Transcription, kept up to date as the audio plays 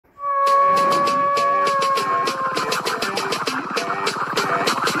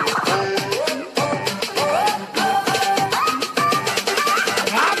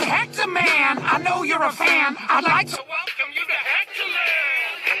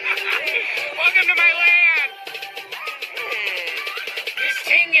to my land! This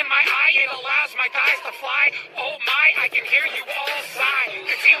ting in my eye, it allows my thighs to fly. Oh my, I can hear you all sigh.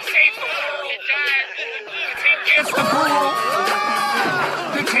 The ting saves the world. It does. The ting gets the pool.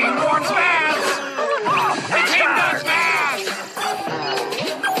 The ting warns baths. The ting does baths.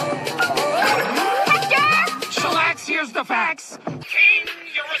 Chillax, here's the facts. Ting,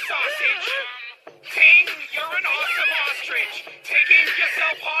 you're a sausage. Ting, you're an awesome ostrich. Taking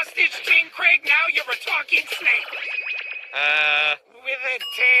yourself hostage, Ting Craig, now you're a talking snake. With a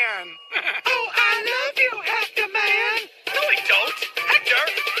tan. Oh, I love you, Hectorman. No, I don't. Hector.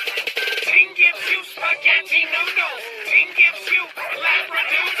 Ting gives you spaghetti noodles. Ting gives you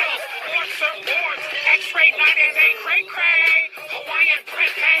labradoodles. Warts are warts. X-ray night and a cray-cray. Hawaiian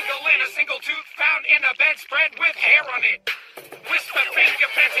print pangolin. A single tooth found in a bedspread with hair on it. Whisper finger,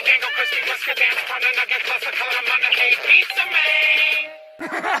 fancy dangle, crispy whisker dance. Corner nugget, plus a color, I'm on a hey, pizza man.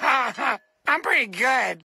 I'm pretty good.